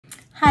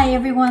Hi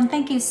everyone,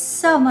 thank you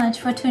so much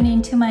for tuning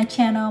into my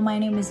channel. My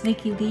name is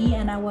Vicky Lee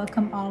and I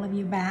welcome all of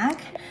you back.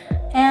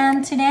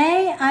 And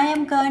today I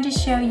am going to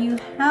show you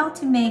how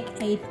to make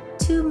a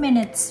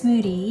 2-minute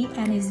smoothie,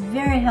 and it's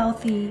very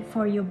healthy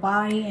for your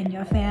body and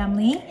your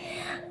family.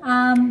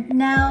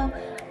 Now,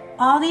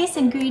 all these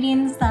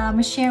ingredients that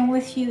I'm sharing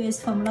with you is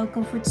from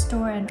local food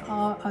store and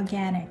all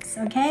organics.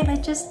 Okay,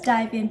 let's just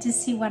dive in to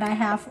see what I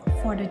have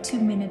for the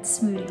 2-minute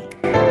smoothie.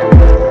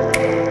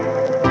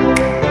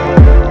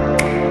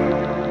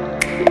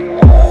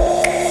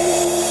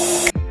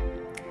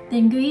 The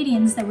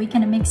ingredients that we're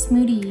gonna make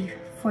smoothie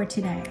for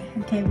today.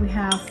 Okay, we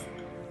have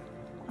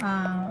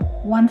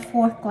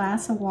 1/4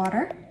 glass of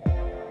water,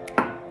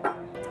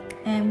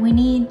 and we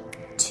need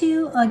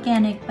 2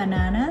 organic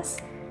bananas.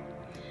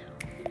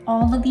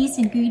 All of these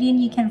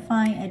ingredients you can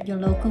find at your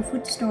local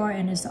food store,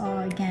 and it's all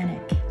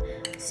organic.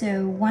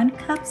 So 1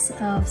 cup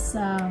of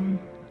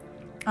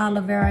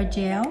aloe vera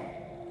gel.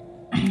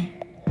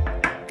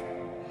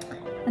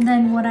 And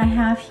then what I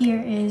have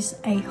here is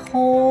a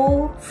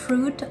whole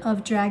fruit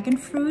of dragon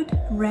fruit,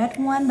 red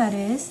one that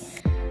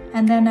is.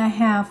 And then I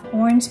have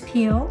orange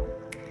peel.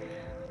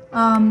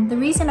 The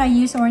reason I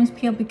use orange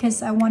peel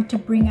because I want to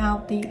bring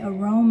out the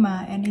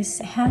aroma, and it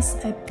has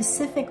a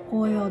Pacific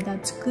oil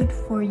that's good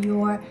for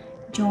your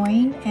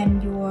joint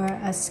and your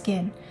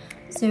skin.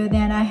 So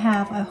then I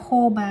have a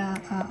whole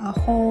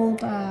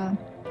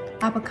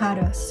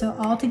avocado. So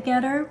all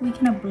together we're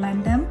gonna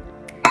blend them.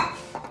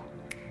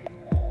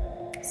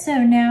 So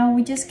now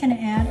we're just gonna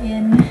add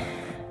in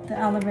the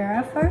aloe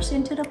vera first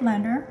into the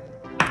blender.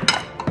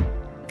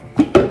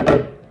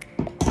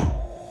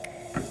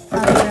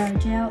 Aloe vera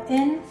gel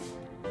in.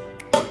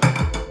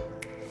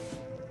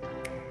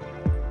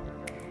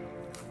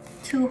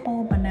 2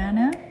 whole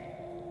banana.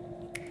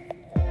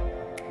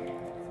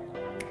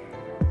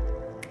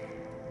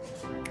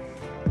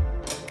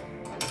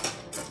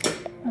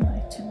 I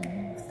like to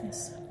remove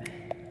this a bit.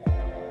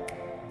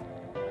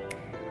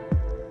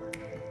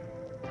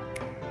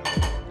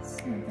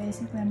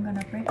 Basically, I'm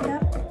gonna break it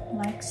up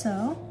like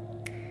so.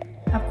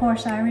 Of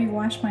course, I already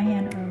washed my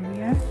hand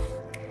earlier.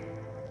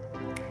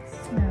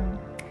 So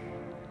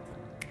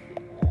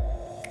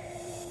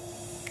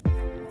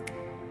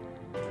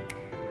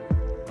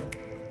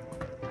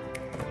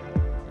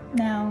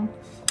now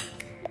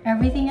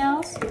everything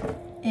else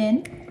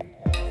in,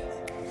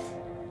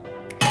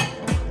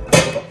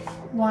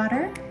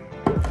 water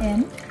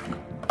in.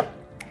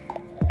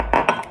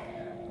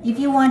 If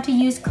you want to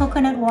use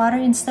coconut water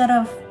instead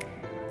of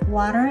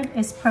water,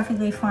 is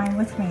perfectly fine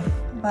with me,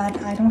 but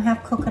I don't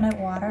have coconut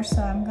water,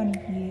 so I'm going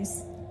to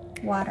use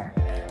water.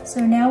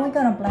 So now we're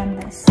going to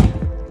blend this.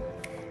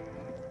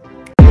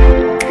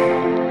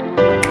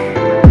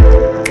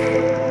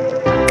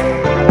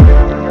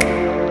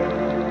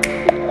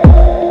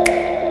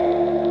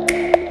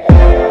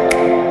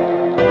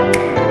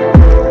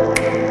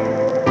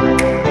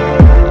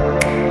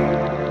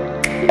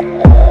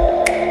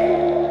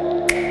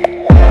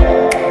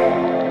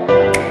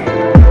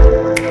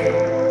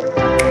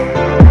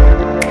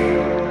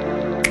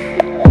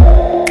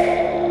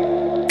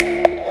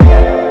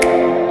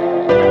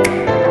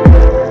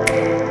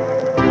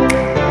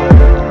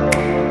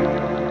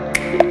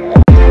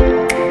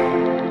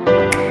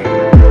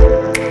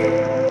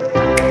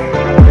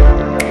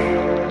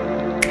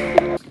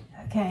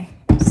 Okay,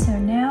 so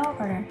now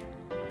our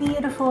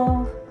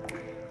beautiful,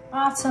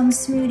 awesome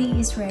smoothie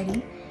is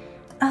ready.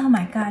 Oh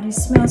my God, it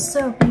smells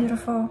so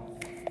beautiful.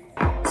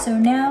 So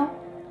now,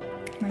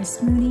 my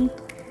smoothie,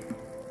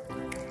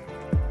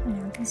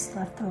 this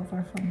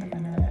leftover from the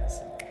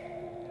bananas.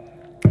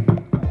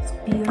 It's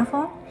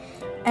beautiful.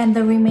 And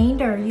the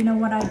remainder, you know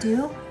what I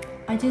do?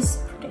 I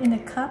just put it in the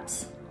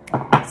cups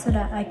so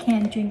that I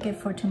can drink it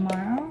for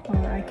tomorrow,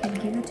 or I can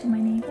give it to my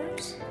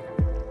neighbors.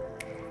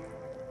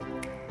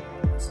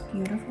 It's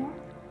beautiful.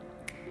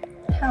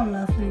 How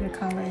lovely the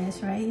color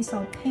is, right? It's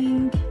all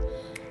pink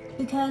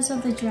because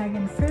of the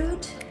dragon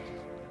fruit.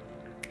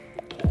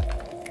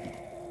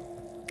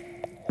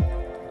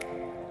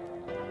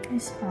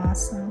 It's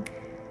awesome.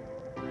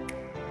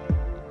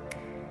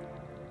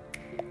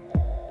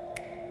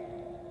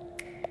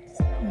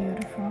 It's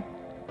beautiful.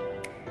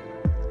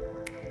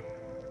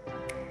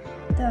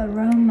 The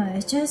aroma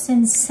is just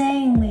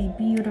insanely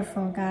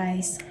beautiful,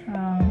 guys.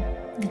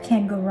 You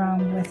can't go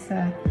wrong with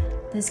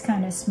this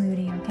kind of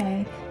smoothie,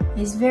 okay?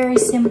 It's very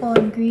simple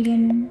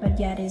ingredient, but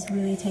yet it's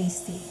really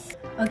tasty.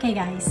 Okay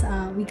guys,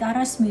 we got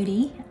our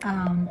smoothie.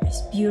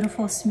 It's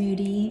beautiful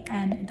smoothie,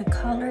 and the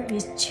color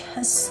is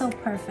just so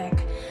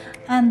perfect,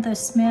 and the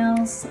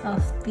smells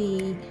of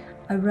the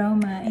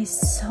aroma is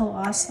so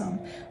awesome.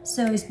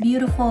 So it's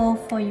beautiful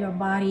for your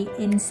body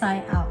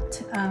inside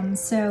out.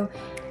 So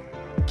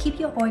keep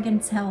your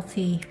organs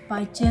healthy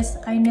by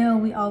I know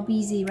we all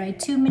busy, right?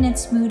 2-minute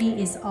smoothie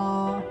is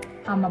all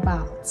I'm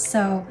about.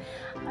 So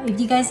If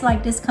you guys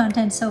like this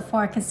content so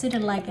far, consider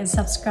like and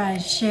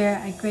subscribe, share.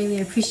 I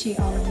greatly appreciate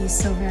all of you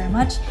so very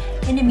much.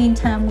 In the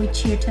meantime, we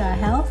cheer to our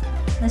health.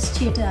 Let's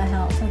cheer to our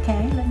health,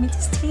 okay? Let me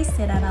just taste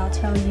it and I'll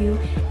tell you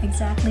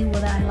exactly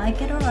whether I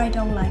like it or I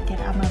don't like it.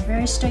 I'm a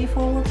very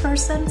straightforward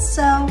person,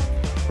 so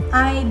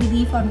I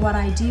believe on what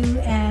I do,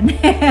 and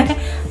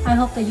I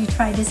hope that you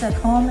try this at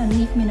home and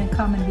leave me in a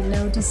comment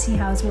below to see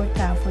how it's worked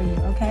out for you,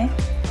 okay?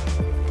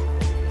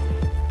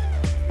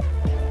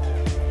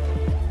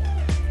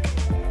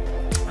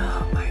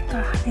 Oh my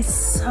God, it's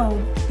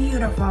so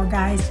beautiful,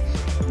 guys.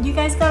 You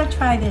guys gotta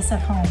try this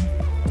at home,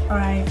 all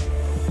right?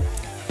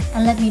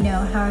 And let me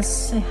know how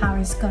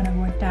it's gonna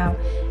work out.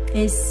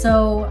 It's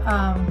so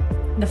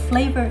the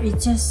flavor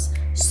is just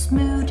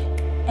smooth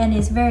and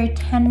it's very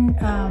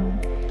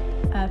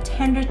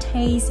tender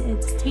taste.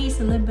 It tastes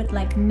a little bit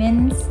like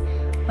mint,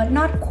 but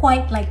not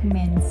quite like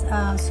mint.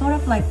 Sort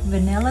of like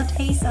vanilla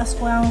taste as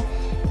well.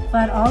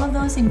 But all of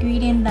those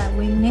ingredients that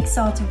we mix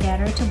all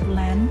together to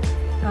blend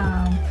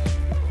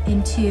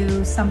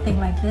into something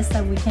like this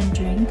that we can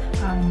drink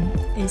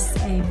is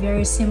a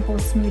very simple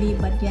smoothie,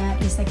 but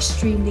yet it's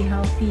extremely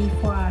healthy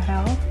for our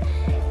health.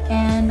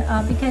 And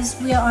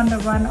because we are on the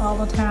run all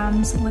the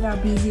times with our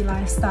busy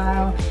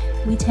lifestyle,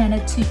 we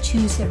tended to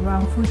choose the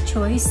wrong food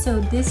choice. So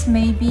this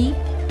may be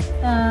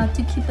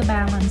to keep the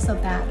balance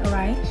of that, all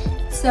right?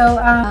 So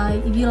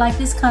if you like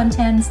this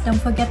content, don't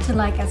forget to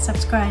like and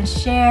subscribe and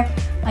share.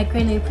 I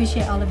greatly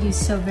appreciate all of you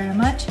so very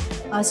much.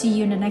 I'll see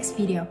you in the next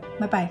video.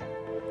 Bye-bye.